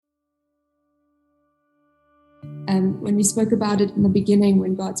When we spoke about it in the beginning,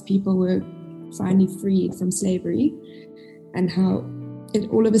 when God's people were finally freed from slavery, and how it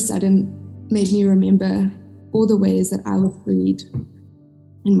all of a sudden made me remember all the ways that I was freed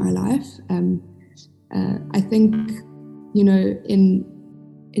in my life. I think,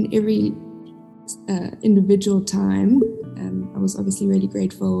 in every individual time, I was obviously really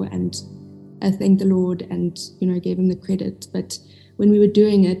grateful, and I thanked the Lord and, gave him the credit. But when we were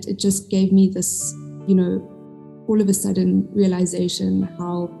doing it, it just gave me this, all of a sudden realization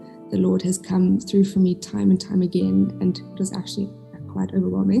how the Lord has come through for me time and time again. And it was actually quite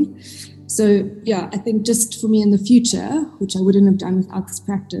overwhelming. So yeah, I think just for me in the future, which I wouldn't have done without this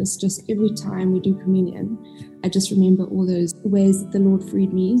practice, just every time we do communion, I just remember all those ways that the Lord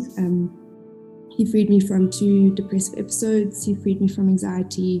freed me. He freed me from 2 depressive episodes. He freed me from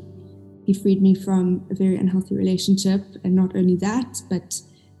anxiety. He freed me from a very unhealthy relationship. And not only that, but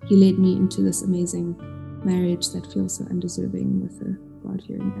he led me into this amazing marriage that feels so undeserving with a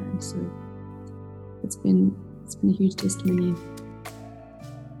God-fearing man. So it's been a huge testimony.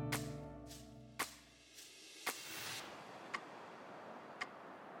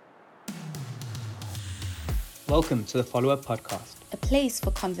 Welcome to the Follower Podcast, a place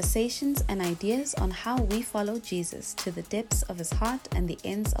for conversations and ideas on how we follow Jesus to the depths of his heart and the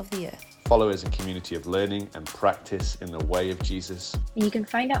ends of the earth. Follow is a community of learning and practice in the way of Jesus. And you can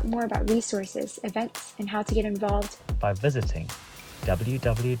find out more about resources, events, and how to get involved by visiting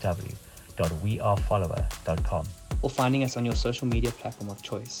www.wearefollower.com or finding us on your social media platform of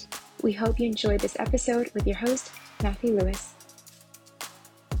choice. We hope you enjoyed this episode with your host, Matthew Lewis.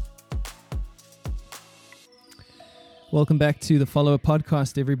 Welcome back to the Follower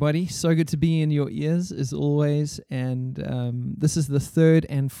Podcast, everybody. So good to be in your ears, as always. And this is the third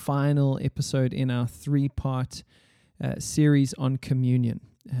and final episode in our 3-part series on communion.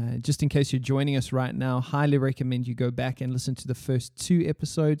 Just in case you're joining us right now, highly recommend you go back and listen to the first 2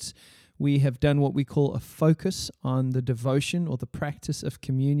 episodes. We have done what we call a focus on the devotion or the practice of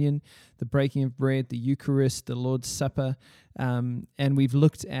communion, the breaking of bread, the Eucharist, the Lord's Supper, and we've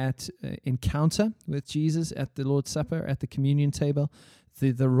looked at encounter with Jesus at the Lord's Supper, at the communion table,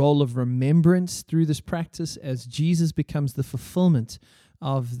 the role of remembrance through this practice as Jesus becomes the fulfillment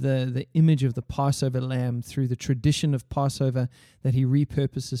of the image of the Passover lamb through the tradition of Passover that he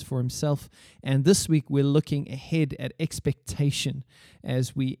repurposes for himself. And this week we're looking ahead at expectation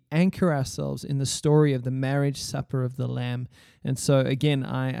as we anchor ourselves in the story of the marriage supper of the Lamb. And so again,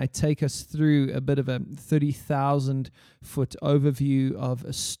 I take us through a bit of a 30,000-foot overview of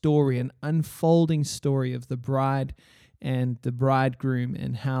a story, an unfolding story of the bride and the bridegroom,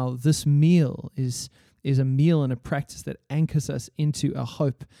 and how this meal is a meal and a practice that anchors us into a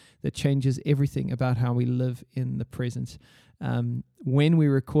hope that changes everything about how we live in the present. When we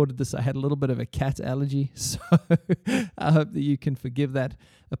recorded this, I had a little bit of a cat allergy, so I hope that you can forgive that.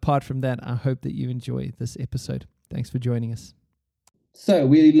 Apart from that, I hope that you enjoy this episode. Thanks for joining us. So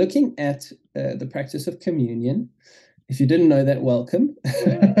we're looking at the practice of communion. If you didn't know that, welcome.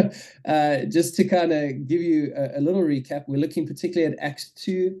 Just to kind of give you a little recap, we're looking particularly at Acts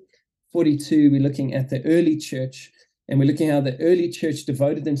 2:42. We're looking at the early church, and we're looking at how the early church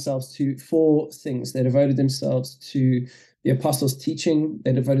devoted themselves to 4 things. They devoted themselves to the apostles' teaching,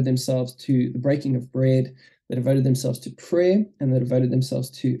 they devoted themselves to the breaking of bread, they devoted themselves to prayer, and they devoted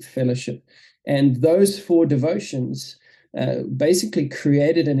themselves to fellowship. And those 4 devotions basically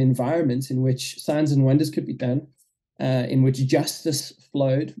created an environment in which signs and wonders could be done, in which justice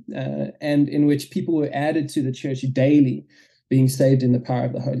flowed, and in which people were added to the church daily, being saved in the power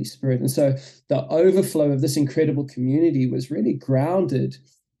of the Holy Spirit. And so the overflow of this incredible community was really grounded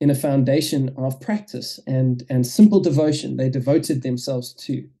in a foundation of practice and simple devotion they devoted themselves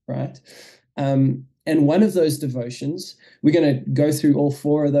to, right? And one of those devotions, we're going to go through all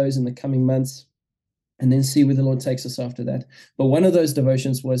 4 of those in the coming months and then see where the Lord takes us after that. But one of those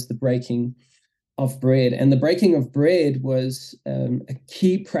devotions was the breaking of bread. And the breaking of bread was a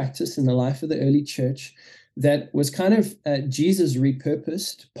key practice in the life of the early church that was kind of Jesus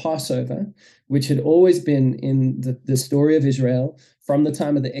repurposed Passover, which had always been in the story of Israel from the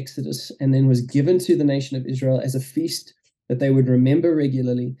time of the Exodus, and then was given to the nation of Israel as a feast that they would remember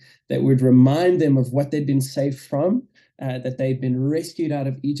regularly, that would remind them of what they'd been saved from, that they'd been rescued out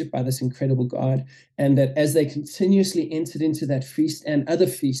of Egypt by this incredible God, and that as they continuously entered into that feast and other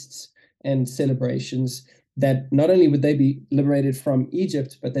feasts and celebrations, that not only would they be liberated from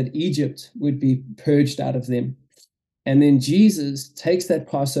Egypt, but that Egypt would be purged out of them. And then Jesus takes that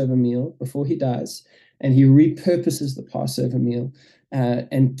Passover meal before he dies, and he repurposes the Passover meal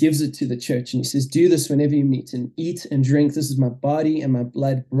and gives it to the church. And he says, do this whenever you meet, and eat and drink. This is my body and my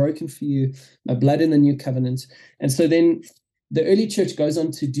blood broken for you, my blood in the new covenant. And so then the early church goes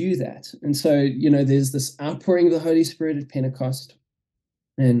on to do that. And so, there's this outpouring of the Holy Spirit at Pentecost.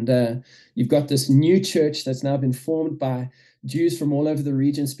 And you've got this new church that's now been formed by Jews from all over the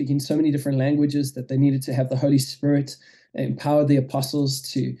region speaking so many different languages that they needed to have the Holy Spirit empower the apostles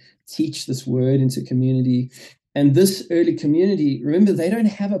to teach this word into community. And this early community, remember, they don't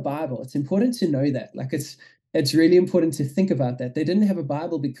have a Bible. It's important to know that. Like, it's really important to think about that. They didn't have a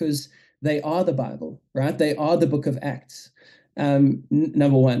Bible because they are the Bible, right? They are the book of Acts.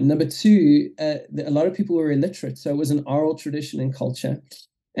 Number one. Number two, a lot of people were illiterate, so it was an oral tradition and culture.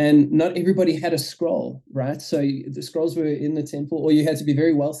 And not everybody had a scroll, right? So the scrolls were in the temple, or you had to be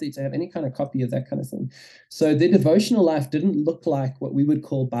very wealthy to have any kind of copy of that kind of thing. So their devotional life didn't look like what we would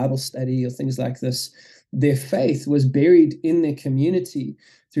call Bible study or things like this. Their faith was buried in their community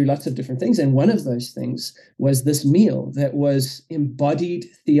through lots of different things. And one of those things was this meal that was embodied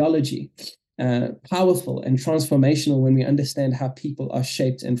theology, powerful and transformational when we understand how people are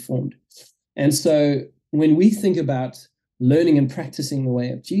shaped and formed. And so when we think about learning and practicing the way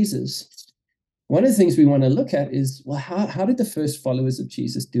of Jesus, one of the things we want to look at is, well, how did the first followers of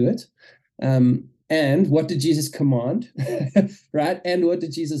Jesus do it? And what did Jesus command, right? And what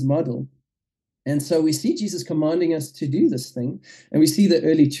did Jesus model? And so we see Jesus commanding us to do this thing, and we see the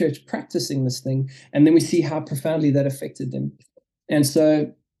early church practicing this thing, and then we see how profoundly that affected them. And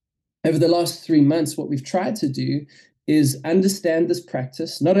so over the last 3 months, what we've tried to do is understand this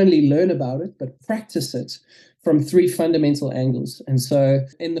practice, not only learn about it, but practice it from 3 fundamental angles. And so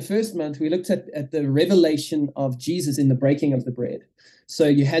in the first month, we looked at the revelation of Jesus in the breaking of the bread. So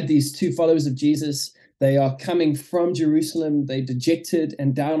you had these 2 followers of Jesus. They are coming from Jerusalem. They're dejected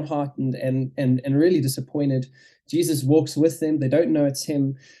and downhearted and really disappointed. Jesus walks with them. They don't know it's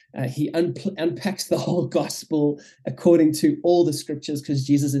him. He unpacks the whole gospel according to all the scriptures, because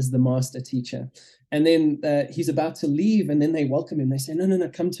Jesus is the master teacher. And then he's about to leave, and then they welcome him. They say, no,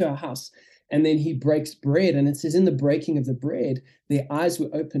 come to our house. And then he breaks bread, and it says in the breaking of the bread, their eyes were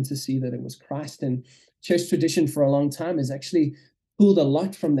open to see that it was Christ. And church tradition for a long time has actually pulled a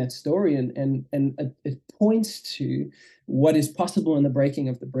lot from that story, and it points to what is possible in the breaking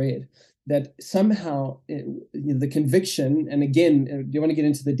of the bread. That somehow the conviction, and again, do you want to get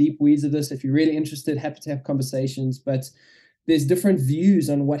into the deep weeds of this? If you're really interested, happy to have conversations, but there's different views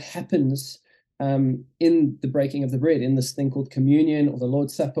on what happens in the breaking of the bread, in this thing called communion or the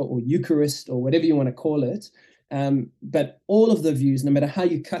Lord's Supper or Eucharist or whatever you want to call it. But all of the views, no matter how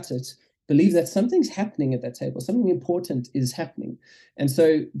you cut it, believe that something's happening at that table. Something important is happening. And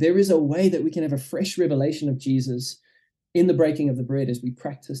so there is a way that we can have a fresh revelation of Jesus in the breaking of the bread as we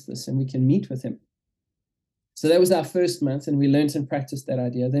practice this, and we can meet with him. So that was our first month, and we learned and practiced that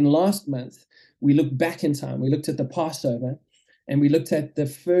idea. Then last month, we looked back in time. We looked at the Passover, and we looked at the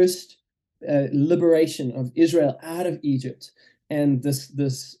first liberation of Israel out of Egypt, and the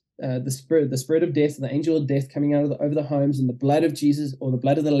spirit of death, the angel of death coming out over the homes, and the blood of Jesus, or the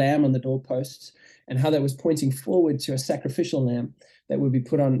blood of the lamb on the doorposts, and how that was pointing forward to a sacrificial lamb that would be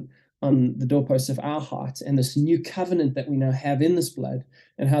put on the doorposts of our hearts, and this new covenant that we now have in this blood,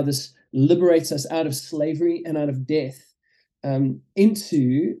 and how this liberates us out of slavery and out of death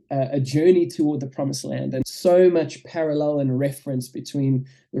into a journey toward the promised land. And so much parallel and reference between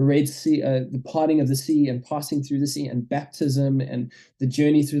the Red Sea, the parting of the sea and passing through the sea, and baptism, and the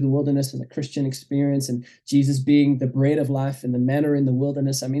journey through the wilderness, and the Christian experience, and Jesus being the bread of life and the manna in the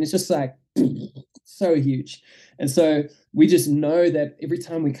wilderness. I mean, it's just like so huge. And so we just know that every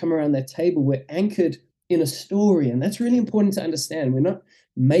time we come around that table, we're anchored in a story. And that's really important to understand. We're not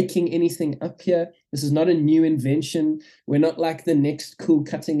making anything up here. This is not a new invention. We're not like the next cool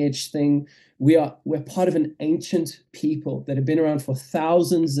cutting edge thing. We're part of an ancient people that have been around for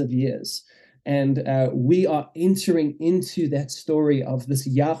thousands of years. And we are entering into that story of this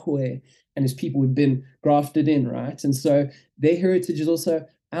Yahweh and his people who've been grafted in, right? And so their heritage is also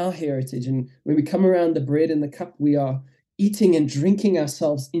our heritage. And when we come around the bread and the cup, we are eating and drinking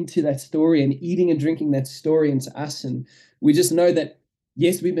ourselves into that story, and eating and drinking that story into us. And we just know that,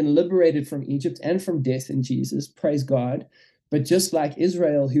 yes, we've been liberated from Egypt and from death in Jesus, praise God. But just like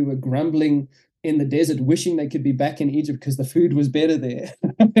Israel, who were grumbling in the desert, wishing they could be back in Egypt because the food was better there,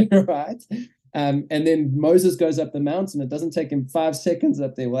 right? And then Moses goes up the mountain. It doesn't take him 5 seconds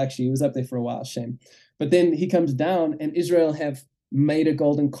up there. Well, actually, he was up there for a while, shame. But then he comes down, and Israel have made a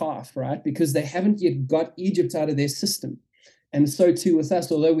golden calf, right? Because they haven't yet got Egypt out of their system. And so too with us,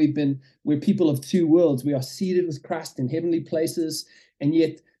 although we're people of 2 worlds, we are seated with Christ in heavenly places, and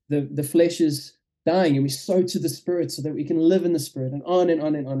yet the flesh is dying, and we sow to the Spirit so that we can live in the Spirit, and on and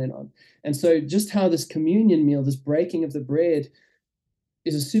on and on and on. And so just how this communion meal, this breaking of the bread,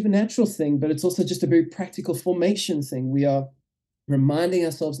 is a supernatural thing, but it's also just a very practical formation thing. We are reminding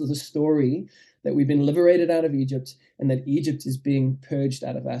ourselves of the story that we've been liberated out of Egypt, and that Egypt is being purged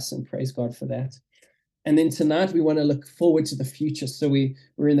out of us, and praise God for that. And then tonight we want to look forward to the future. So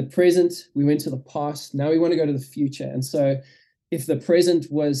we're in the present, we went to the past, now we want to go to the future. And so if the present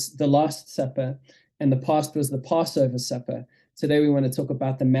was the Last Supper and the past was the Passover supper, today we want to talk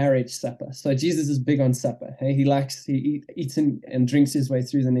about the marriage supper. So Jesus is big on supper. Hey? He eats and drinks his way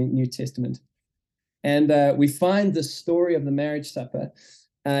through the New Testament. And we find the story of the marriage supper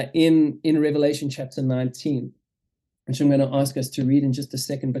in Revelation chapter 19, which I'm going to ask us to read in just a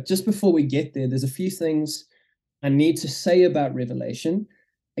second. But just before we get there, there's a few things I need to say about Revelation.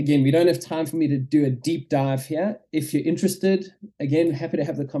 Again, we don't have time for me to do a deep dive here. If you're interested, again, happy to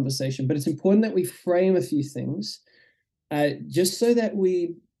have the conversation. But it's important that we frame a few things just so that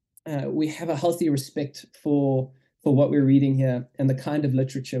we have a healthy respect for what we're reading here and the kind of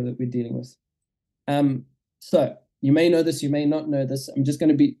literature that we're dealing with. So you may know this, you may not know this. I'm just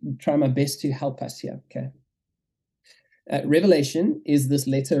going to try my best to help us here, okay? Revelation is this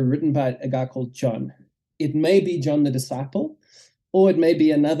letter written by a guy called John. It may be John the disciple, or it may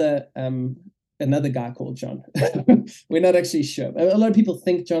be another guy called John. We're not actually sure. A lot of people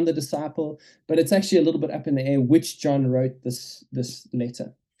think John the disciple, but it's actually a little bit up in the air which John wrote this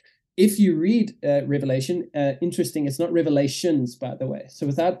letter. If you read Revelation, interesting, it's not Revelations, by the way. So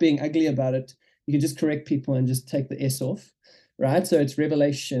without being ugly about it, you can just correct people and just take the S off, right? So it's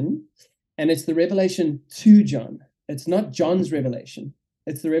Revelation, and it's the revelation to John. It's not John's revelation.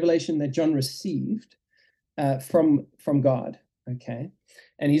 It's the revelation that John received from God, okay?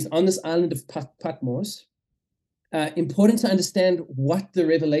 And he's on this island of Patmos. Important to understand what the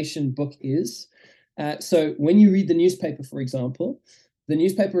Revelation book is. So when you read the newspaper, for example, the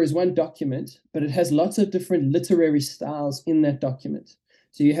newspaper is one document, but it has lots of different literary styles in that document.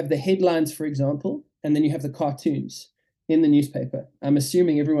 So you have the headlines, for example, and then you have the cartoons in the newspaper. I'm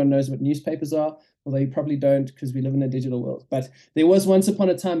assuming everyone knows what newspapers are, although you probably don't because we live in a digital world. But there was once upon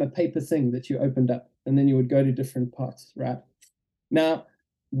a time a paper thing that you opened up, and then you would go to different parts, right? Now,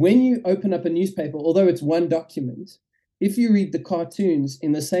 when you open up a newspaper, although it's one document, if you read the cartoons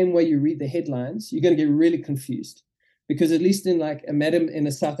in the same way you read the headlines, you're going to get really confused. Because at least in like in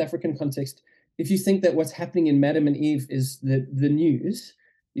a South African context, if you think that what's happening in Madam and Eve is the news,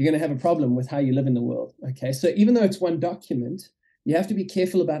 you're going to have a problem with how you live in the world, okay? So even though it's one document, you have to be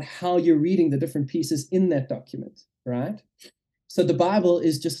careful about how you're reading the different pieces in that document, right? So the Bible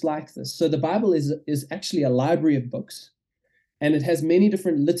is just like this. So the Bible is actually a library of books, and it has many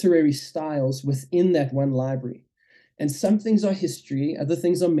different literary styles within that one library. And some things are history, other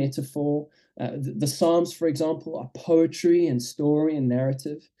things are metaphor. The Psalms, for example, are poetry and story and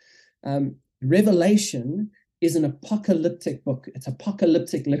narrative. Revelation is an apocalyptic book. It's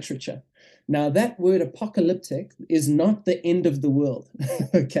apocalyptic literature. Now, that word apocalyptic is not the end of the world,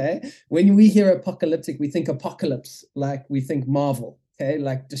 okay? When we hear apocalyptic, we think apocalypse, like we think Marvel, okay?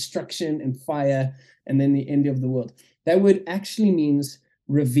 Like destruction and fire and then the end of the world. That word actually means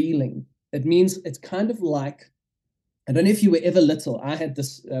revealing. It means it's kind of like, I don't know if you were ever little. I had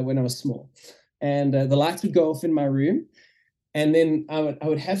this when I was small. And the lights would go off in my room. And then I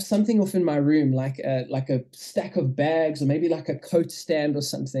would have something off in my room, like a stack of bags or maybe like a coat stand or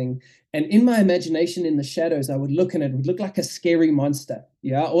something. And in my imagination, in the shadows, I would look and it would look like a scary monster,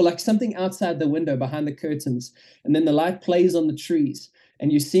 yeah, or like something outside the window behind the curtains. And then the light plays on the trees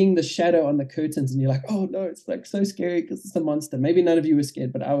and you're seeing the shadow on the curtains and you're like, oh no, it's like so scary because it's a monster. Maybe none of you were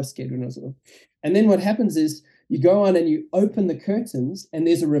scared, but I was scared when I was little. And then what happens is you go on and you open the curtains and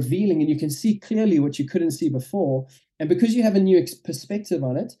there's a revealing and you can see clearly what you couldn't see before. And because you have a new perspective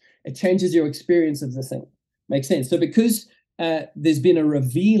on it, it changes your experience of the thing. Makes sense? So because there's been a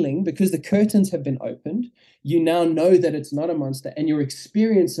revealing, because the curtains have been opened, you now know that it's not a monster and your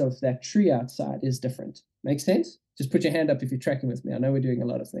experience of that tree outside is different. Makes sense? Just put your hand up if you're tracking with me. I know we're doing a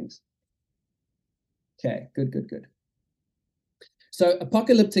lot of things. Okay, good. So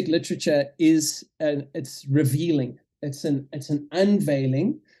apocalyptic literature it's revealing. It's an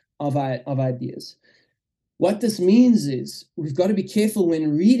unveiling of ideas. What this means is we've got to be careful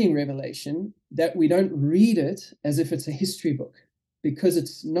when reading Revelation that we don't read it as if it's a history book, because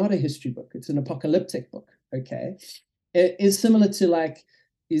it's not a history book. It's an apocalyptic book, okay? It is similar to like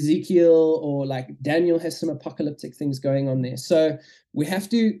Ezekiel or like Daniel has some apocalyptic things going on there. So we have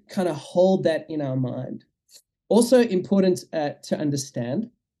to kind of hold that in our mind. Also important to understand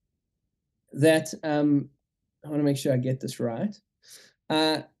that, I want to make sure I get this right.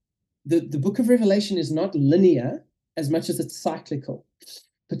 the book of Revelation is not linear as much as it's cyclical,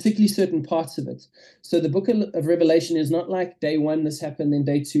 particularly certain parts of it. So the book of Revelation is not like day 1 this happened, then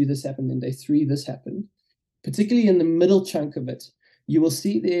day 2 this happened, then day 3 this happened. Particularly in the middle chunk of it, you will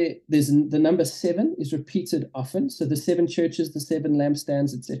see there's the number 7 is repeated often. So the 7 churches, the 7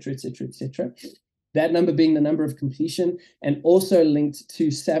 lampstands, etc., etc., etc. That number being the number of completion, and also linked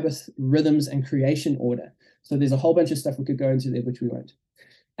to Sabbath rhythms and creation order. So there's a whole bunch of stuff we could go into there, which we won't.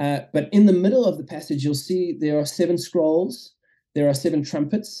 But in the middle of the passage, you'll see there are 7 scrolls, there are 7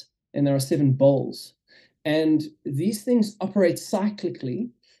 trumpets, and there are 7 bowls. And these things operate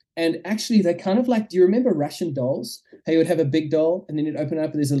cyclically. And actually, they're kind of like, do you remember Russian dolls? How you would have a big doll, and then you'd open it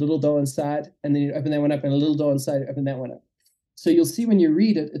up, and there's a little doll inside, and then you'd open that one up, and a little doll inside, open that one up. So you'll see when you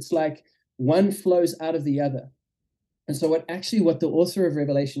read it, it's like one flows out of the other. And so what the author of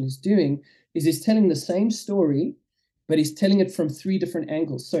Revelation is doing is he's telling the same story, but he's telling it from 3 different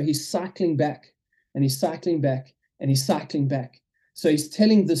angles. So he's cycling back, and he's cycling back, and he's cycling back. So he's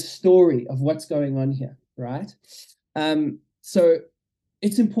telling the story of what's going on here, right? So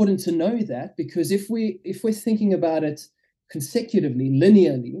it's important to know that, because if we're thinking about it consecutively,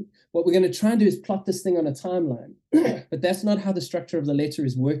 linearly, what we're going to try and do is plot this thing on a timeline. But that's not how the structure of the letter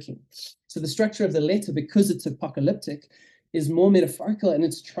is working. So the structure of the letter, because it's apocalyptic, is more metaphorical, and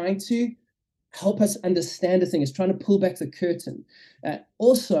it's trying to help us understand a thing. It's trying to pull back the curtain.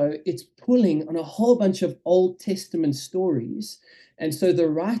 Also, it's pulling on a whole bunch of Old Testament stories. And so the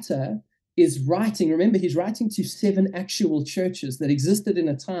writer is writing, remember, he's writing to 7 actual churches that existed in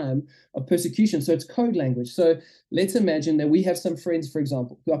a time of persecution. So it's code language. So let's imagine that we have some friends, for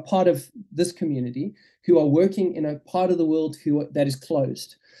example, who are part of this community, who are working in a part of the world that is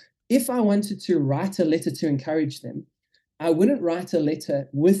closed. If I wanted to write a letter to encourage them, I wouldn't write a letter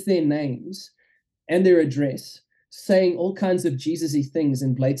with their names and their address saying all kinds of Jesus-y things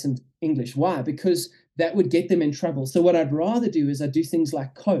in blatant English. Why? Because that would get them in trouble. So what I'd rather do is I do things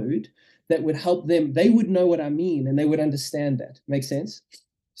like code that would help them. They would know what I mean, and they would understand that. Make sense?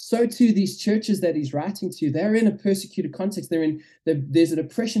 So too, these churches that he's writing to, they're in a persecuted context. There's an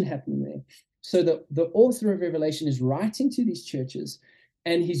oppression happening there. So the author of Revelation is writing to these churches,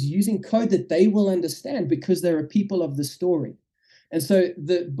 and he's using code that they will understand because they're a people of the story. And so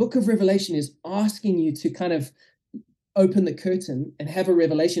the book of Revelation is asking you to kind of open the curtain and have a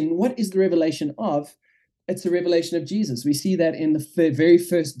revelation. What is the revelation of? It's a revelation of Jesus. We see that in the very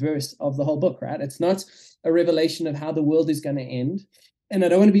first verse of the whole book, right? It's not a revelation of how the world is going to end. And I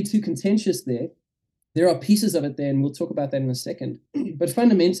don't want to be too contentious there. There are pieces of it there, and we'll talk about that in a second. But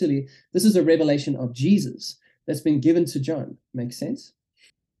fundamentally, this is a revelation of Jesus that's been given to John. Makes sense?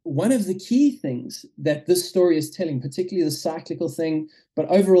 One of the key things that this story is telling, particularly the cyclical thing, but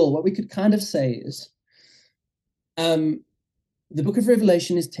overall, what we could kind of say is the book of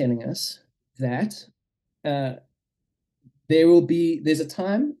Revelation is telling us that there's a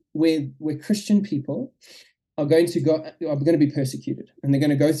time where Christian people are going to be persecuted, and they're going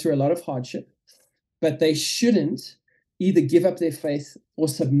to go through a lot of hardship, but they shouldn't either give up their faith or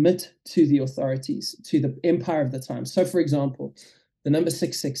submit to the authorities, to the empire of the time. So, for example, the number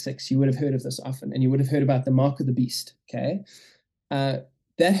 666, you would have heard of this often, and you would have heard about the mark of the beast, okay?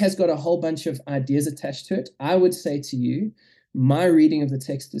 That has got a whole bunch of ideas attached to it. I would say to you, my reading of the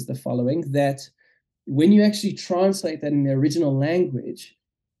text is the following, that when you actually translate that in the original language,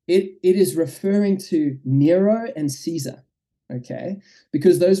 it is referring to Nero and Caesar, okay?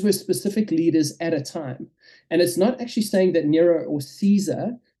 Because those were specific leaders at a time. And it's not actually saying that Nero or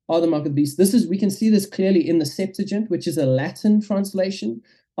Caesar are the mark of the beast. We can see this clearly in the Septuagint, which is a Latin translation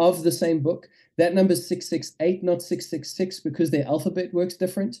of the same book. That number is 668, not 666, because their alphabet works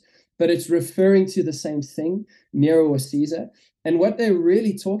different, but it's referring to the same thing, Nero or Caesar. And what they're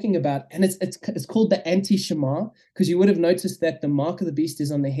really talking about, and it's called the anti-Shema, because you would have noticed that the mark of the beast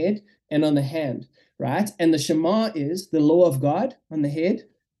is on the head and on the hand, right? And the Shema is the law of God on the head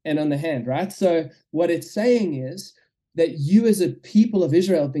and on the hand, right? So what it's saying is that you as a people of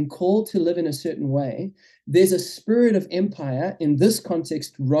Israel have been called to live in a certain way. There's a spirit of empire, in this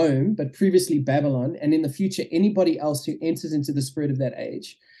context, Rome, but previously Babylon, and in the future, anybody else who enters into the spirit of that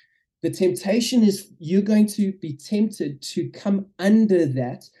age. The temptation is you're going to be tempted to come under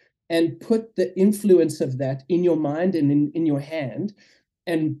that and put the influence of that in your mind and in your hand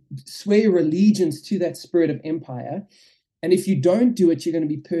and swear your allegiance to that spirit of empire. And if you don't do it, you're going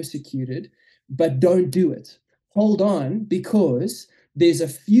to be persecuted, but don't do it. Hold on, because there's a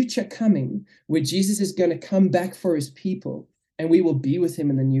future coming where Jesus is going to come back for his people, and we will be with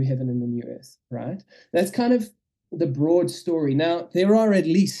him in the new heaven and the new earth, right? That's kind of the broad story. Now, there are at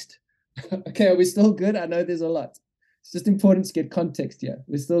least, okay, are we still good? I know there's a lot. It's just important to get context here.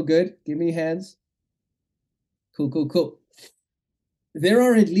 We're still good? Give me hands. Cool. There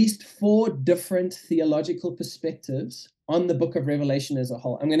are at least 4 different theological perspectives on the book of Revelation as a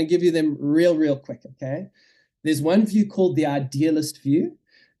whole. I'm going to give you them real quick, okay? There's one view called the idealist view.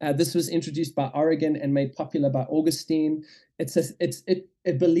 This was introduced by Origen and made popular by Augustine.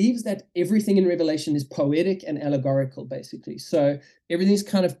 It believes that everything in Revelation is poetic and allegorical, basically. So everything's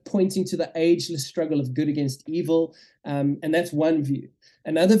kind of pointing to the ageless struggle of good against evil, and that's one view.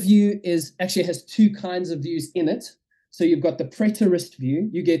 Another view actually has 2 kinds of views in it. So you've got the preterist view.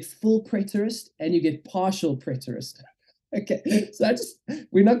 You get full preterist and you get partial preterist. Okay, so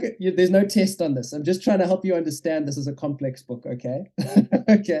there's no test on this. I'm just trying to help you understand this is a complex book, okay?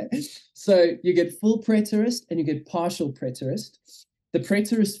 Okay, so you get full preterist and you get partial preterist. The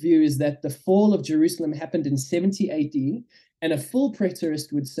preterist view is that the fall of Jerusalem happened in 70 AD, and a full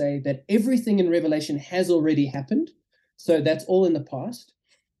preterist would say that everything in Revelation has already happened, so that's all in the past.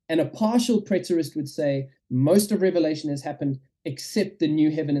 And a partial preterist would say most of Revelation has happened except the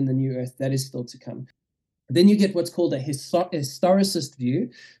new heaven and the new earth that is still to come. Then you get what's called a historicist view,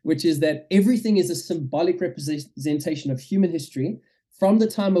 which is that everything is a symbolic representation of human history from the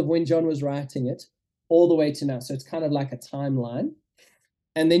time of when John was writing it all the way to now. So it's kind of like a timeline.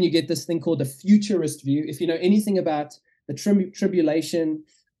 And then you get this thing called a futurist view. If you know anything about the tribulation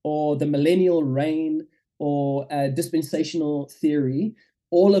or the millennial reign or dispensational theory,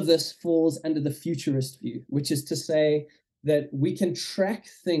 all of this falls under the futurist view, which is to say that we can track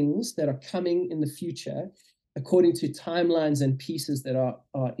things that are coming in the future according to timelines and pieces that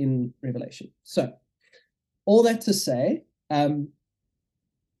are in Revelation. So all that to say, I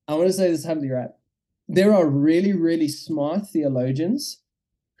want to say this humbly, right? There are really smart theologians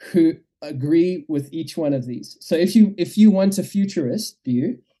who agree with each one of these. So if you want a futurist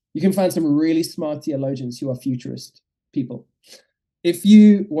view, you can find some really smart theologians who are futurist people. If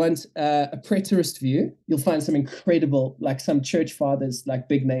you want a preterist view, you'll find some incredible, like some church fathers, like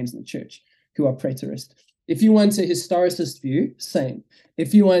big names in the church who are preterist. If you want a historicist view, same.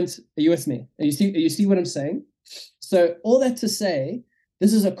 If you want, are you with me? You see what I'm saying? So all that to say,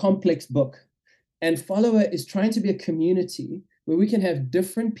 this is a complex book, and Follower is trying to be a community where we can have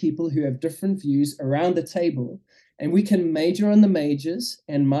different people who have different views around the table, and we can major on the majors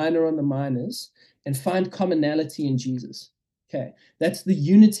and minor on the minors and find commonality in Jesus. Okay, that's the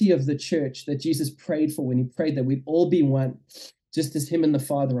unity of the church that Jesus prayed for when he prayed that we'd all be one, just as him and the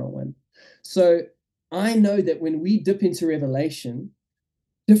Father are one. So I know that when we dip into Revelation,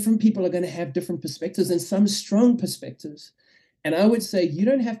 different people are going to have different perspectives and some strong perspectives. And I would say you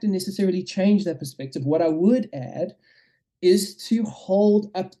don't have to necessarily change that perspective. What I would add is to hold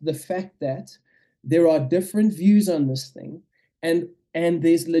up the fact that there are different views on this thing and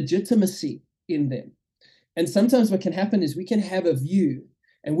there's legitimacy in them. And sometimes what can happen is we can have a view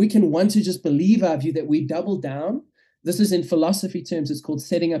and we can want to just believe our view that we double down. This is in philosophy terms, it's called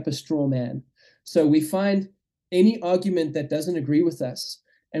setting up a straw man. So we find any argument that doesn't agree with us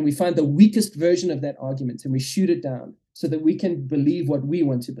and we find the weakest version of that argument and we shoot it down so that we can believe what we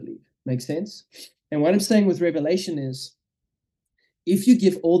want to believe. Make sense? And what I'm saying with Revelation is if you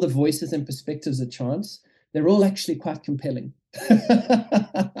give all the voices and perspectives a chance, they're all actually quite compelling.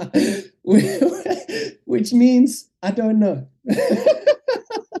 Which means I don't know.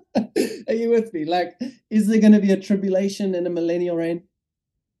 Are you with me? Like, is there going to be a tribulation and a millennial reign?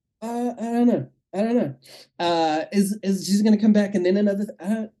 I don't know. Is Jesus going to come back and then another?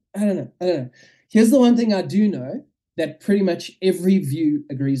 I don't know. Here's the one thing I do know that pretty much every view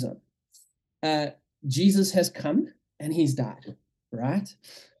agrees on. Jesus has come and he's died, right?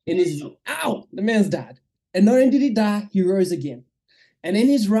 The man's died. And not only did he die, he rose again. And in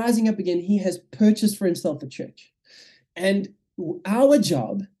his rising up again, he has purchased for himself a church. And our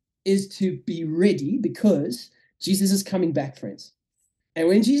job is to be ready because Jesus is coming back, friends. And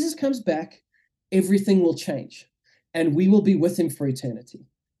when Jesus comes back, everything will change. And we will be with him for eternity.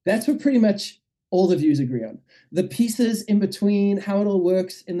 That's what pretty much all the views agree on. The pieces in between, how it all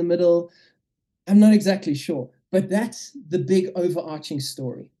works in the middle, I'm not exactly sure. But that's the big overarching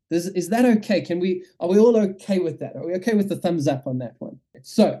story. Is that okay? Are we all okay with that? Are we okay with the thumbs up on that one?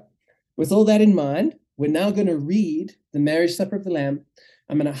 So with all that in mind, we're now going to read the marriage supper of the Lamb.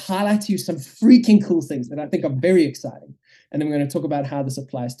 I'm going to highlight to you some freaking cool things that I think are very exciting. And then we're going to talk about how this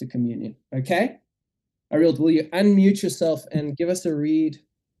applies to communion. Okay? Ariel, will you unmute yourself and give us a read?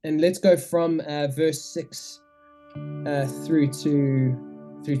 And let's go from verse 6 through to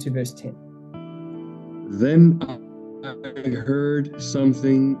verse 10. Then I heard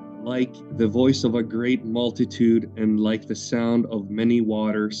something like the voice of a great multitude, and like the sound of many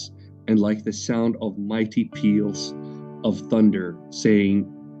waters, and like the sound of mighty peals, of thunder,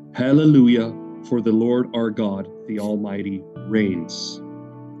 saying, Hallelujah, for the Lord our God, the Almighty, reigns.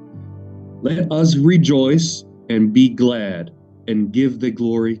 Let us rejoice and be glad and give the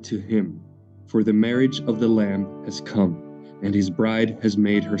glory to him, for the marriage of the Lamb has come, and his bride has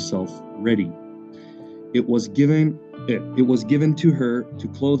made herself ready. It was given to her to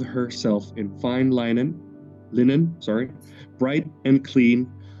clothe herself in fine linen, bright and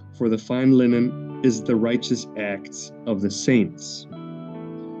clean, for the fine linen is the righteous acts of the saints.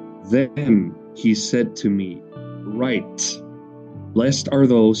 Then he said to me, Write, blessed are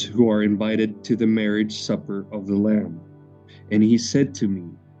those who are invited to the marriage supper of the Lamb. And he said to me,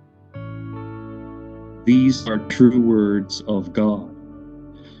 These are true words of God.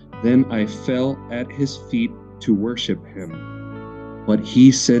 Then I fell at his feet to worship him. But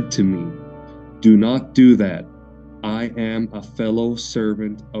he said to me, Do not do that. I am a fellow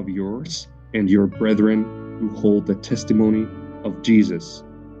servant of yours and your brethren who hold the testimony of Jesus.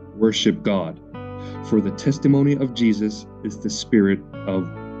 Worship God. For the testimony of Jesus is the spirit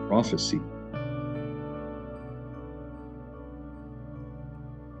of prophecy.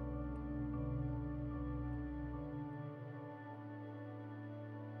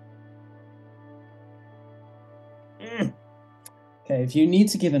 Okay, if you need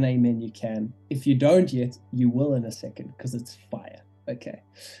to give an amen, you can. If you don't yet, you will in a second, because it's fire. Okay.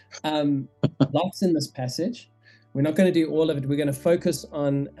 Lots in this passage. We're not going to do all of it. We're going to focus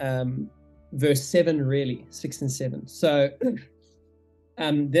on verse 7, really, 6 and 7. So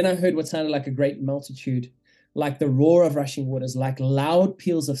then I heard what sounded like a great multitude, like the roar of rushing waters, like loud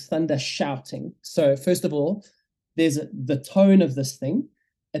peals of thunder shouting. So first of all, there's the tone of this thing.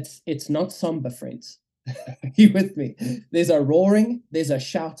 It's not somber, friends. Are you with me? There's a roaring, there's a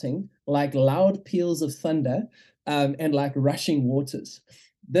shouting, like loud peals of thunder, and like rushing waters.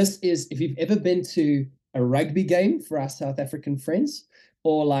 This is, if you've ever been to a rugby game for our South African friends,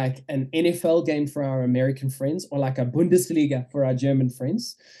 or like an NFL game for our American friends, or like a Bundesliga for our German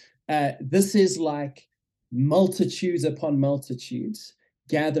friends, this is like multitudes upon multitudes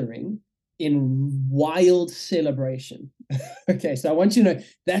gathering in wild celebration. Okay, so I want you to know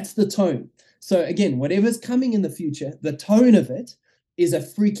that's the tone. So again, whatever's coming in the future, the tone of it is a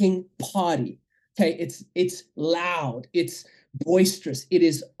freaking party. Okay, it's loud, it's boisterous, it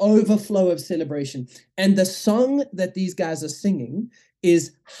is overflow of celebration. And the song that these guys are singing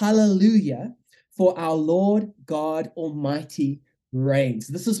is Hallelujah, for our Lord God Almighty reigns.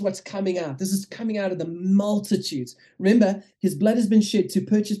 This is what's coming out. This is coming out of the multitudes. Remember, his blood has been shed to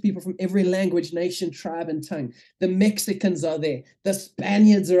purchase people from every language, nation, tribe, and tongue. The Mexicans are there. The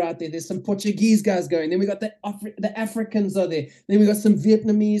Spaniards are out there. There's some Portuguese guys going. Then we got the Africans are there. Then we got some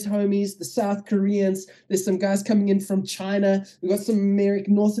Vietnamese homies, the South Koreans. There's some guys coming in from China. We got some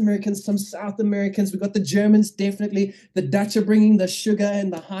North Americans, some South Americans. We got the Germans, definitely. The Dutch are bringing the sugar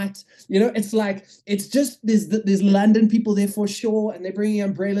and the height. You know, it's like, it's just, there's London people there for sure, and they're bringing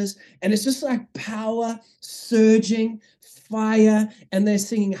umbrellas, and it's just like power surging, fire, and they're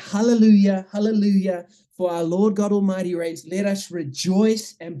singing hallelujah, hallelujah, for our Lord God Almighty reigns. Let us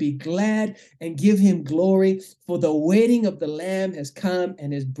rejoice and be glad and give him glory, for the wedding of the Lamb has come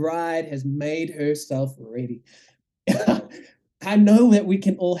and his bride has made herself ready. I know that we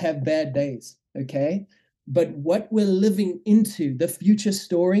can all have bad days, okay? But what we're living into, the future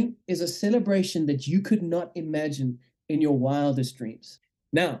story, is a celebration that you could not imagine in your wildest dreams.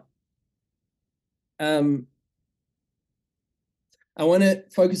 Now, I want to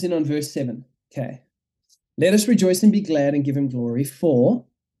focus in on verse 7. Okay. Let us rejoice and be glad and give him glory, for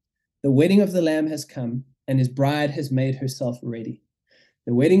the wedding of the Lamb has come and his bride has made herself ready.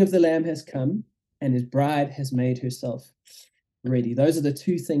 The wedding of the Lamb has come and his bride has made herself ready. Those are the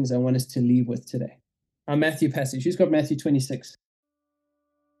two things I want us to leave with today. Our Matthew passage. Who's got Matthew 26?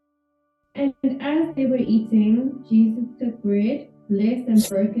 And as they were eating, Jesus took bread, blessed and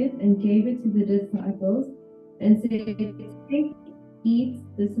broke it, and gave it to the disciples, and said, Take, eat,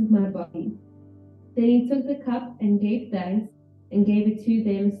 this is my body. Then he took the cup and gave thanks, and gave it to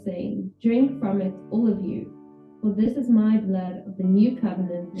them, saying, Drink from it, all of you, for this is my blood of the new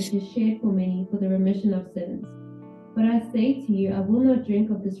covenant, which is shed for many for the remission of sins. But I say to you, I will not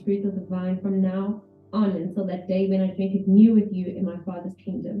drink of this fruit of the vine from now on until that day when I drink it new with you in my Father's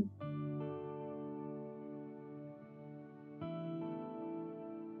kingdom.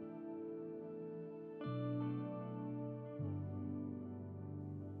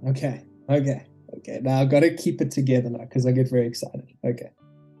 Okay. Now I've got to keep it together now because I get very excited. Okay.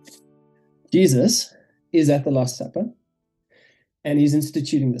 Jesus is at the Last Supper and he's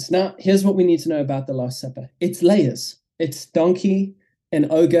instituting this. Now, here's what we need to know about the Last Supper. It's layers. It's donkey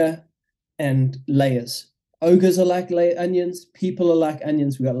and ogre and layers. Ogres are like onions. People are like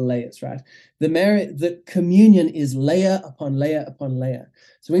onions. We got layers, right? The communion is layer upon layer upon layer.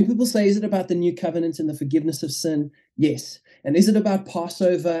 So when people say, is it about the new covenant and the forgiveness of sin? Yes. And is it about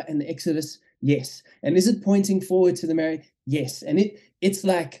Passover and the Exodus? Yes. And is it pointing forward to the marriage? Yes. And it's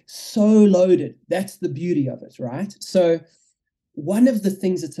like so loaded. That's the beauty of it, right? So one of the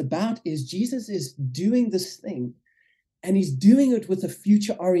things it's about is Jesus is doing this thing, and he's doing it with a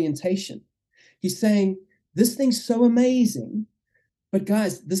future orientation. He's saying, this thing's so amazing, but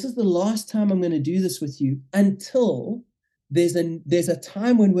guys, this is the last time I'm going to do this with you until there's a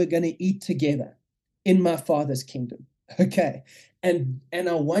time when we're going to eat together in my Father's kingdom. Okay. And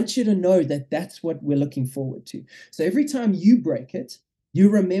I want you to know that that's what we're looking forward to. So every time you break it,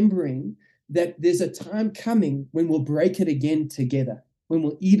 you're remembering that there's a time coming when we'll break it again together, when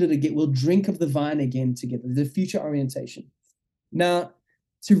we'll eat it again, we'll drink of the vine again together, the future orientation. Now,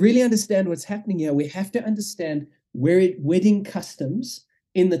 to really understand what's happening here, we have to understand wedding customs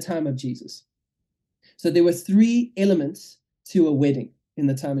in the time of Jesus. So there were 3 elements to a wedding in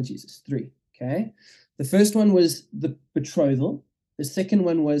the time of Jesus, 3, okay? The first one was the betrothal. The second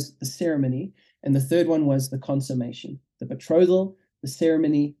one was the ceremony. And the third one was the consummation. The betrothal, the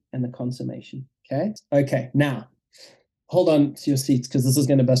ceremony, and the consummation, okay? Okay, now, hold on to your seats because this is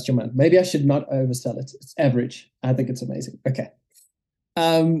going to bust your mind. Maybe I should not oversell it. It's average. I think it's amazing. Okay.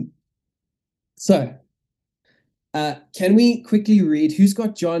 Can we quickly read, who's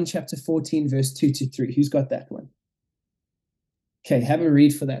got John chapter 14, verse 2-3? Who's got that one? Okay, have a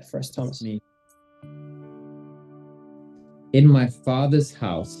read for that for us, Thomas. Me. In my Father's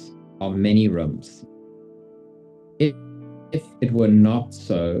house are many rooms. If it were not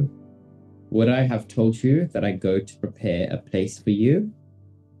so, would I have told you that I go to prepare a place for you?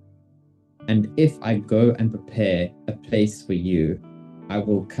 And if I go and prepare a place for you, I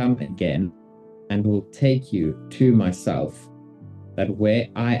will come again and will take you to myself, that where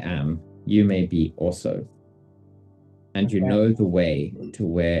I am, you may be also. And you know the way to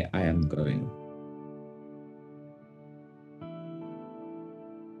where I am going.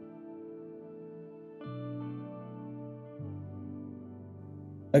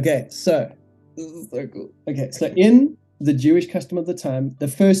 Okay, so this is so cool. Okay, so in the Jewish custom of the time, the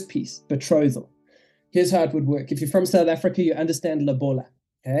first piece, betrothal. Here's how it would work. If you're from South Africa, you understand lobola,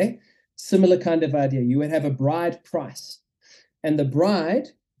 okay? Similar kind of idea. You would have a bride price, and the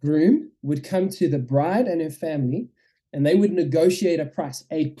bridegroom would come to the bride and her family, and they would negotiate a price.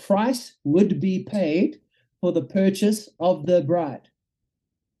 A price would be paid for the purchase of the bride.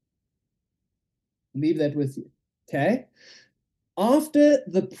 Leave that with you, okay? After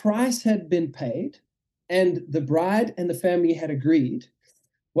the price had been paid and the bride and the family had agreed,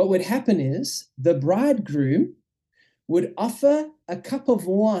 what would happen is the bridegroom would offer a cup of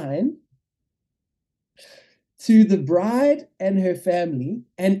wine to the bride and her family.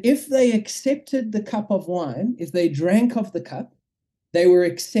 And if they accepted the cup of wine, if they drank of the cup, they were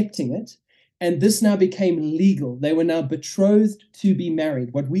accepting it. And this now became legal. They were now betrothed to be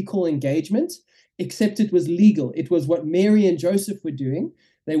married, what we call engagement, except it was legal. It was what Mary and Joseph were doing.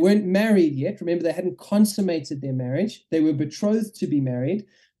 They weren't married yet. Remember, they hadn't consummated their marriage. They were betrothed to be married.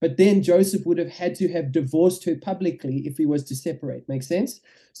 But then Joseph would have had to have divorced her publicly if he was to separate. Make sense?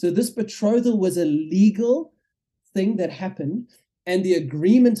 So this betrothal was a legal thing that happened. And the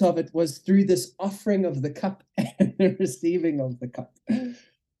agreement of it was through this offering of the cup and the receiving of the cup.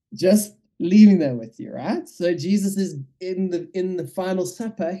 Just leaving that with you, right? So Jesus is in the final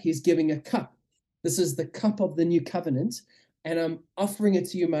supper, he's giving a cup. This is the cup of the new covenant, and I'm offering it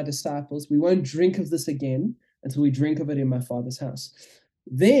to you, my disciples. We won't drink of this again until we drink of it in my Father's house.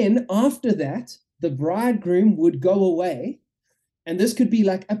 Then after that, the bridegroom would go away, and this could be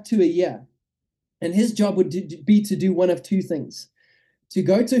like up to a year. And his job would be to do one of 2 things: to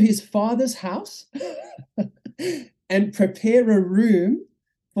go to his father's house and prepare a room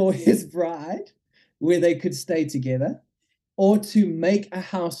for his bride where they could stay together, or to make a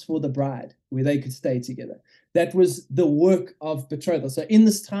house for the bride where they could stay together. That was the work of betrothal. So in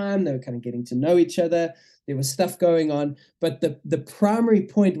this time, they were kind of getting to know each other. There was stuff going on. But the primary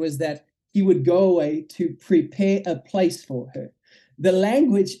point was that he would go away to prepare a place for her. The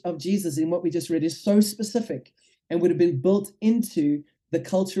language of Jesus in what we just read is so specific and would have been built into the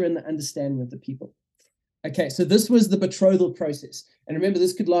culture and the understanding of the people. Okay, so this was the betrothal process. And remember,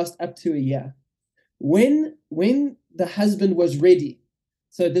 this could last up to a year. When the husband was ready,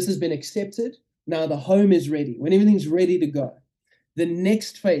 so this has been accepted, now the home is ready. When everything's ready to go, the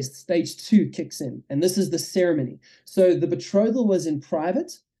next phase, stage 2, kicks in, and this is the ceremony. So the betrothal was in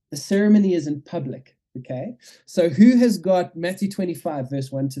private, the ceremony is in public, okay? So who has got Matthew 25,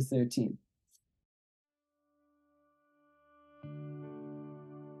 verse 1-13?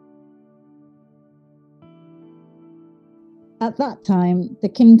 At that time, the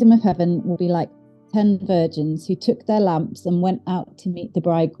kingdom of heaven will be like 10 virgins who took their lamps and went out to meet the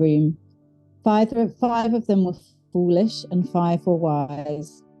bridegroom. Five of them were foolish and 5 were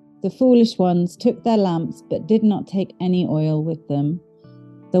wise. The foolish ones took their lamps but did not take any oil with them.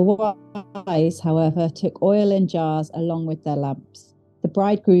 The wise, however, took oil in jars along with their lamps. The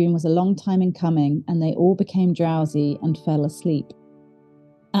bridegroom was a long time in coming, and they all became drowsy and fell asleep.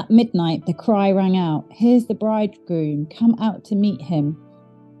 At midnight, the cry rang out, "Here's the bridegroom, come out to meet him."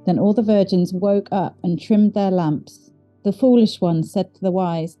 Then all the virgins woke up and trimmed their lamps. The foolish ones said to the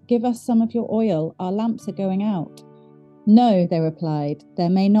wise, "Give us some of your oil, our lamps are going out." "No," they replied, "there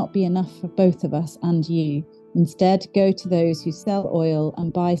may not be enough for both of us and you. Instead, go to those who sell oil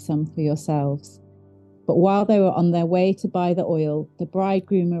and buy some for yourselves." But while they were on their way to buy the oil, the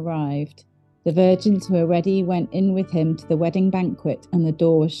bridegroom arrived. The virgins who were ready went in with him to the wedding banquet, and the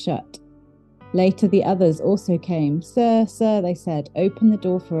door was shut. Later the others also came. "Sir, sir," they said, "open the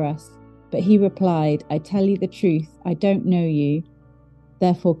door for us." But he replied, "I tell you the truth, I don't know you.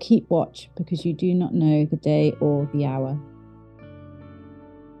 Therefore keep watch, because you do not know the day or the hour."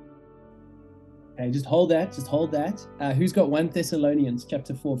 Okay, just hold that. Who's got 1 Thessalonians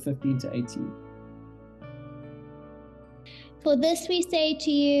chapter 4, 15 to 18? For this we say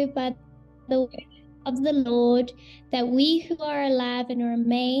to you by the word of the Lord, that we who are alive and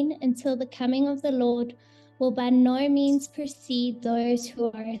remain until the coming of the Lord will by no means precede those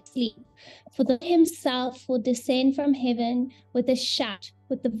who are asleep. For the Lord himself will descend from heaven with a shout,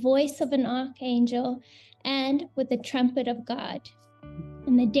 with the voice of an archangel, and with the trumpet of God.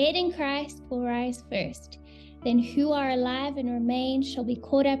 And the dead in Christ will rise first. Then who are alive and remain shall be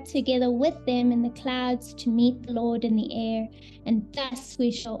caught up together with them in the clouds to meet the Lord in the air, and thus we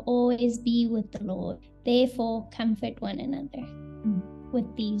shall always be with the Lord. Therefore comfort one another with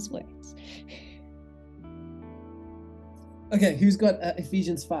these words. Okay, who's got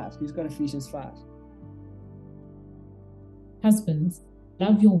Ephesians 5? Husbands,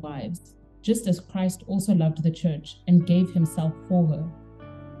 love your wives, just as Christ also loved the church and gave himself for her,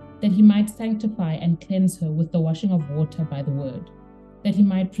 that he might sanctify and cleanse her with the washing of water by the word, that he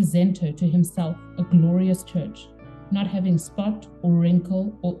might present her to himself a glorious church, not having spot or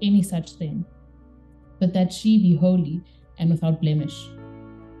wrinkle or any such thing, but that she be holy and without blemish.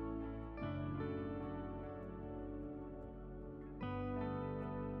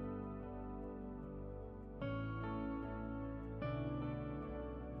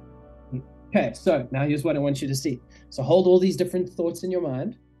 Okay, so now here's what I want you to see. So hold all these different thoughts in your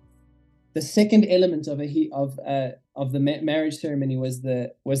mind. The second element of the marriage ceremony was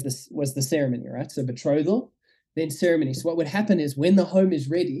the ceremony, right? So betrothal, then ceremony. So what would happen is when the home is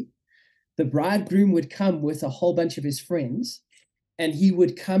ready, the bridegroom would come with a whole bunch of his friends, and he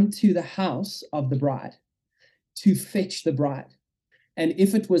would come to the house of the bride to fetch the bride. And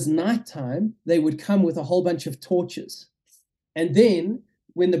if it was nighttime, they would come with a whole bunch of torches. And then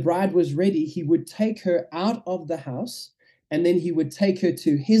when the bride was ready, he would take her out of the house, and then he would take her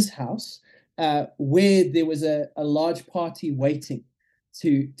to his house where there was a large party waiting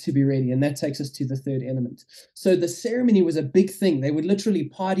to be ready. And that takes us to the third element. So the ceremony was a big thing. They would literally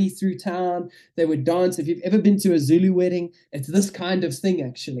party through town. They would dance. If you've ever been to a Zulu wedding, it's this kind of thing,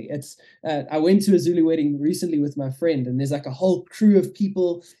 actually. I went to a Zulu wedding recently with my friend, and there's like a whole crew of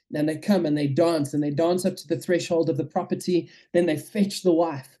people, and they come and they dance up to the threshold of the property. Then they fetch the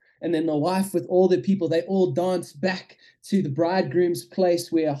wife. And then the wife with all the people, they all dance back to the bridegroom's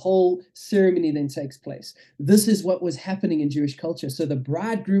place where a whole ceremony then takes place. This is what was happening in Jewish culture. So the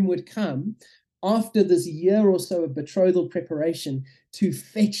bridegroom would come after this year or so of betrothal preparation to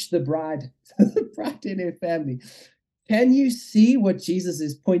fetch the bride and her family. Can you see what Jesus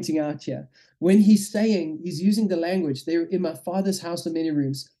is pointing out here? When he's using the language, "There in my Father's house are many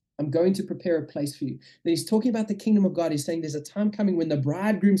rooms. I'm going to prepare a place for you." Then he's talking about the kingdom of God. He's saying there's a time coming when the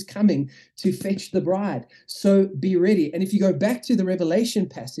bridegroom's coming to fetch the bride. So be ready. And if you go back to the Revelation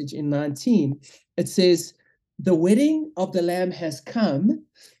passage in 19, it says, "The wedding of the Lamb has come,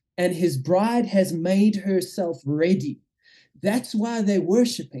 and his bride has made herself ready." That's why they're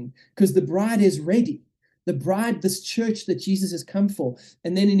worshiping, because the bride is ready. The bride, this church that Jesus has come for.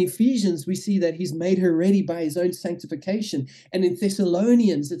 And then in Ephesians, we see that he's made her ready by his own sanctification. And in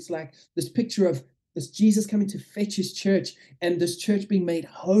Thessalonians, it's like this picture of this Jesus coming to fetch his church and this church being made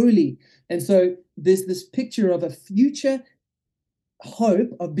holy. And so there's this picture of a future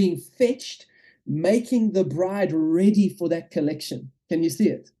hope of being fetched, making the bride ready for that collection. Can you see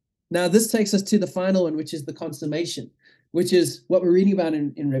it? Now, this takes us to the final one, which is the consummation, which is what we're reading about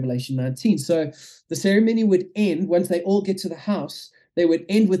in Revelation 19. So the ceremony would end once they all get to the house. They would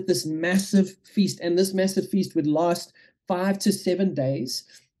end with this massive feast, and this massive feast would last 5 to 7 days.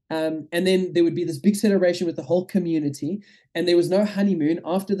 And then there would be this big celebration with the whole community. And there was no honeymoon.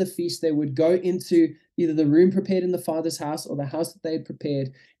 After the feast, they would go into either the room prepared in the Father's house or the house that they had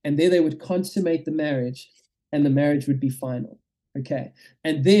prepared. And there they would consummate the marriage, and the marriage would be final. Okay.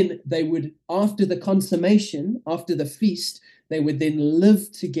 And then they would, after the consummation, after the feast, they would then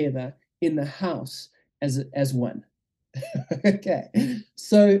live together in the house as one. Okay.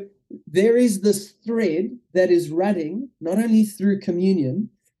 So there is this thread that is running not only through communion,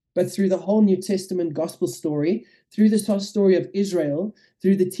 but through the whole New Testament gospel story, through this whole story of Israel,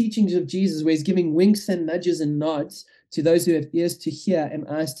 through the teachings of Jesus, where he's giving winks and nudges and nods to those who have ears to hear and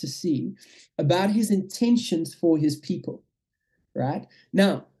eyes to see, about his intentions for his people, right?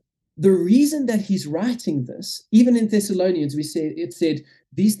 Now, the reason that he's writing this, even in Thessalonians, it said,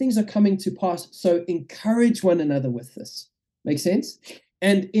 these things are coming to pass, so encourage one another with this. Make sense?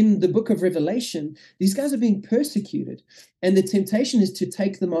 And in the book of Revelation, these guys are being persecuted. And the temptation is to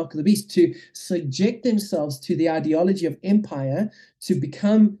take the mark of the beast, to subject themselves to the ideology of empire,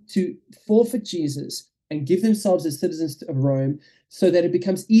 to forfeit Jesus and give themselves as citizens of Rome so that it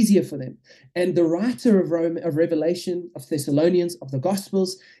becomes easier for them. And the writer of Revelation, of Thessalonians, of the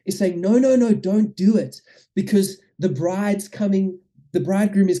Gospels is saying, no, don't do it, because the bridegroom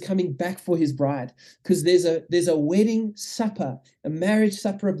is coming back for his bride, because there's a wedding supper, a marriage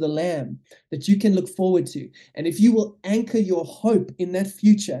supper of the Lamb that you can look forward to. And if you will anchor your hope in that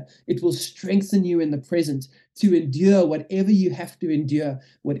future, it will strengthen you in the present to endure whatever you have to endure,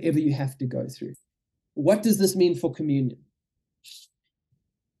 whatever you have to go through. What does this mean for communion?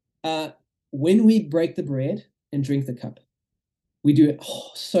 When we break the bread and drink the cup, we do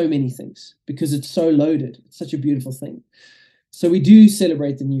so many things because it's so loaded. It's such a beautiful thing. So we do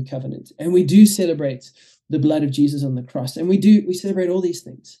celebrate the new covenant, and we do celebrate the blood of Jesus on the cross, and we celebrate all these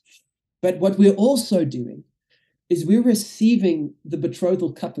things. But what we're also doing is we're receiving the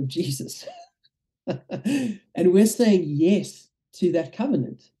betrothal cup of Jesus. And we're saying yes to that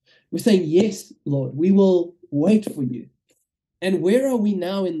covenant. We're saying, yes, Lord, we will wait for you. And where are we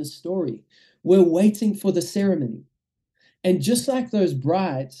now in the story? We're waiting for the ceremony. And just like those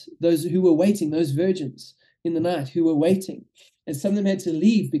brides, those who were waiting, those virgins in the night who were waiting, and some of them had to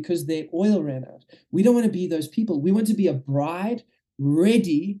leave because their oil ran out. We don't want to be those people. We want to be a bride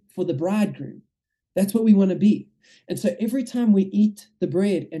ready for the bridegroom. That's what we want to be. And so every time we eat the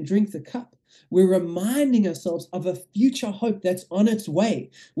bread and drink the cup, we're reminding ourselves of a future hope that's on its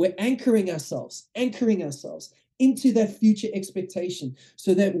way. We're anchoring ourselves into that future expectation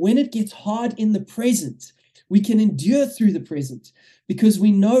so that when it gets hard in the present, we can endure through the present because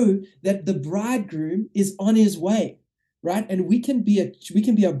we know that the bridegroom is on his way, right? And we can be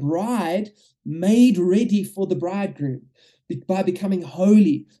a bride made ready for the bridegroom by becoming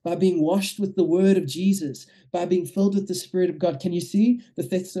holy, by being washed with the word of Jesus, by being filled with the Spirit of God. Can you see the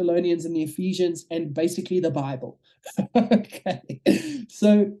Thessalonians and the Ephesians and basically the Bible? Okay.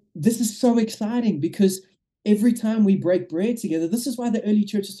 So this is so exciting because every time we break bread together, this is why the early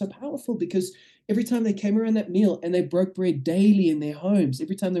church is so powerful, because every time they came around that meal and they broke bread daily in their homes,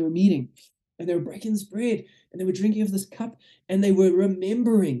 every time they were meeting and they were breaking this bread and they were drinking of this cup and they were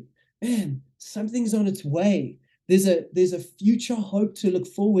remembering, man, something's on its way. There's a future hope to look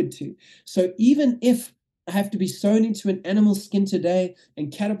forward to. So even if I have to be sewn into an animal skin today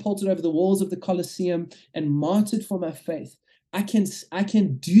and catapulted over the walls of the Colosseum and martyred for my faith, I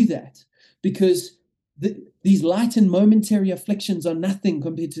can do that because these light and momentary afflictions are nothing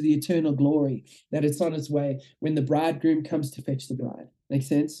compared to the eternal glory that it's on its way when the bridegroom comes to fetch the bride. Make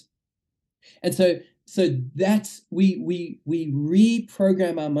sense? And so that's we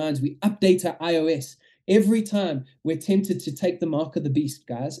reprogram our minds, we update our iOS every time we're tempted to take the mark of the beast,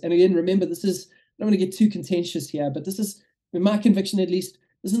 guys. And again, remember, this is, I don't want to get too contentious here, but this is, in my conviction at least,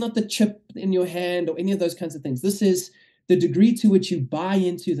 this is not the chip in your hand or any of those kinds of things. This is the degree to which you buy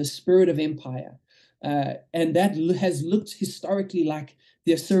into the spirit of empire. And that has looked historically like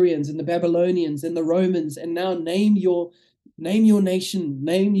the Assyrians and the Babylonians and the Romans. And now name your nation,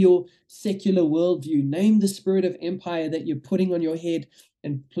 name your secular worldview, name the spirit of empire that you're putting on your head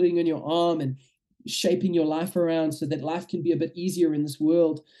and putting on your arm and shaping your life around so that life can be a bit easier in this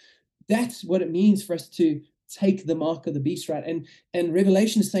world. That's what it means for us to take the mark of the beast, right? And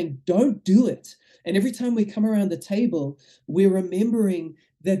Revelation is saying, don't do it. And every time we come around the table, we're remembering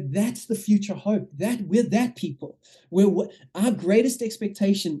that that's the future hope, that we're that people. Our greatest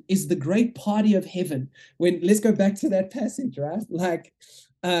expectation is the great party of heaven. Let's go back to that passage, right? Like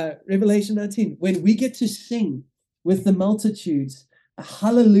Revelation 19, when we get to sing with the multitudes, a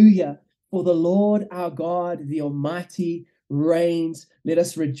hallelujah for the Lord our God, the Almighty, reigns. Let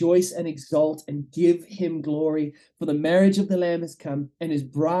us rejoice and exult and give him glory. For the marriage of the Lamb has come, and his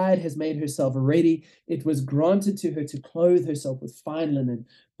bride has made herself ready. It was granted to her to clothe herself with fine linen,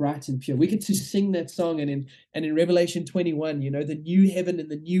 bright and pure. We get to sing that song, and in Revelation 21, the new heaven and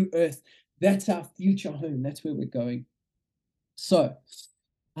the new earth, that's our future home. That's where we're going. So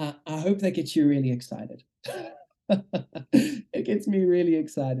I hope that gets you really excited. It gets me really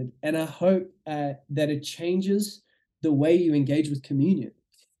excited. And I hope that it changes the way you engage with communion.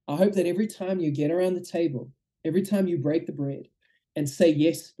 I hope that every time you get around the table, every time you break the bread and say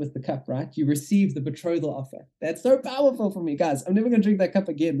yes with the cup, right, you receive the betrothal offer. That's so powerful for me, guys. I'm never going to drink that cup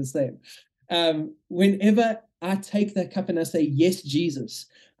again the same. Whenever I take that cup and I say, yes, Jesus,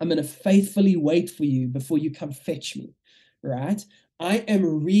 I'm going to faithfully wait for you before you come fetch me, right? I am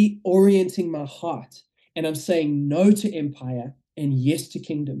reorienting my heart, and I'm saying no to empire and yes to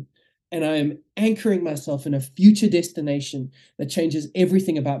kingdom. And I am anchoring myself in a future destination that changes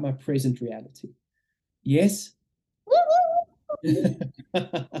everything about my present reality. Yes?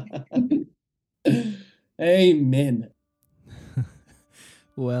 Amen.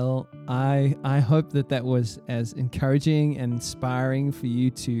 Well, I hope that was as encouraging and inspiring for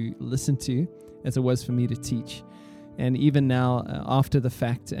you to listen to as it was for me to teach. And even now, after the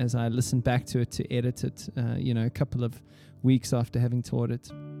fact, as I listen back to it to edit it, a couple of weeks after having taught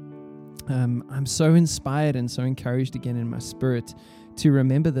it, I'm so inspired and so encouraged again in my spirit to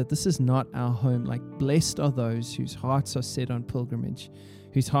remember that this is not our home. Like, blessed are those whose hearts are set on pilgrimage,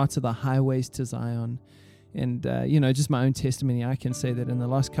 whose hearts are the highways to Zion. And, just my own testimony, I can say that in the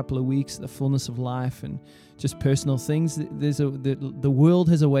last couple of weeks, the fullness of life and just personal things, the world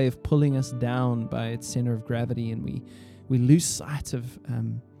has a way of pulling us down by its center of gravity, and we lose sight of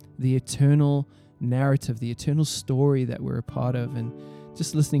the eternal narrative, the eternal story that we're a part of. And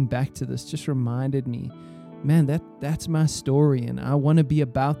just listening back to this just reminded me, man, that's my story, and I want to be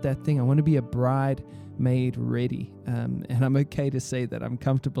about that thing. I want to be a bride made ready. And I'm okay to say that I'm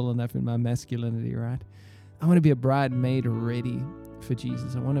comfortable enough in my masculinity, right? I want to be a bride made ready for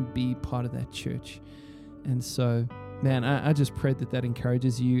Jesus. I want to be part of that church. And so, man, I just pray that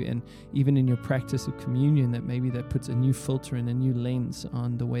encourages you, and even in your practice of communion, that maybe that puts a new filter and a new lens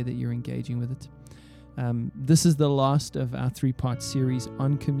on the way that you're engaging with it. This is the last of our 3-part series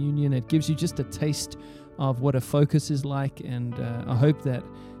on communion. It gives you just a taste of what a focus is like, and I hope that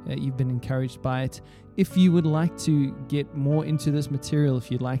you've been encouraged by it. If you would like to get more into this material, if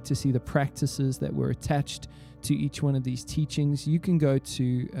you'd like to see the practices that were attached to each one of these teachings, you can go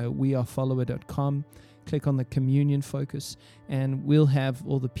to wearefollower.com, click on the communion focus, and we'll have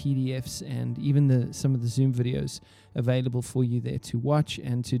all the PDFs and even some of the Zoom videos available for you there to watch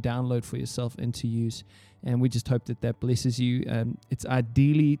and to download for yourself and to use. And we just hope that blesses you. It's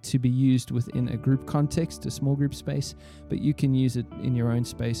ideally to be used within a group context, a small group space, but you can use it in your own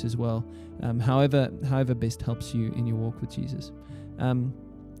space as well, however best helps you in your walk with Jesus.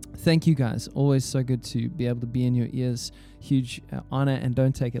 Thank you, guys. Always so good to be able to be in your ears. Huge honor, and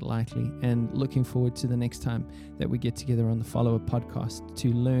don't take it lightly. And looking forward to the next time that we get together on the Follower podcast to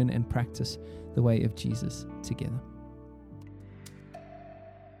learn and practice the way of Jesus together.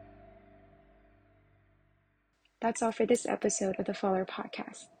 That's all for this episode of the Follower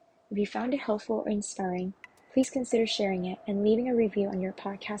Podcast. If you found it helpful or inspiring, please consider sharing it and leaving a review on your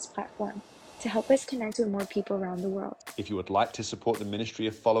podcast platform to help us connect with more people around the world. If you would like to support the ministry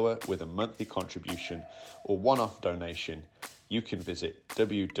of Follower with a monthly contribution or one-off donation, you can visit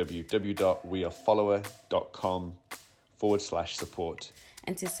www.wearefollower.com/support.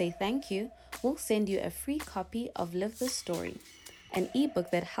 And to say thank you, we'll send you a free copy of Live the Story, an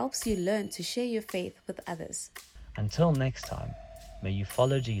ebook that helps you learn to share your faith with others. Until next time, may you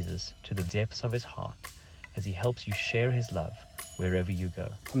follow Jesus to the depths of his heart as he helps you share his love wherever you go.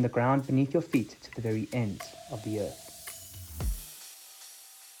 From the ground beneath your feet to the very ends of the earth.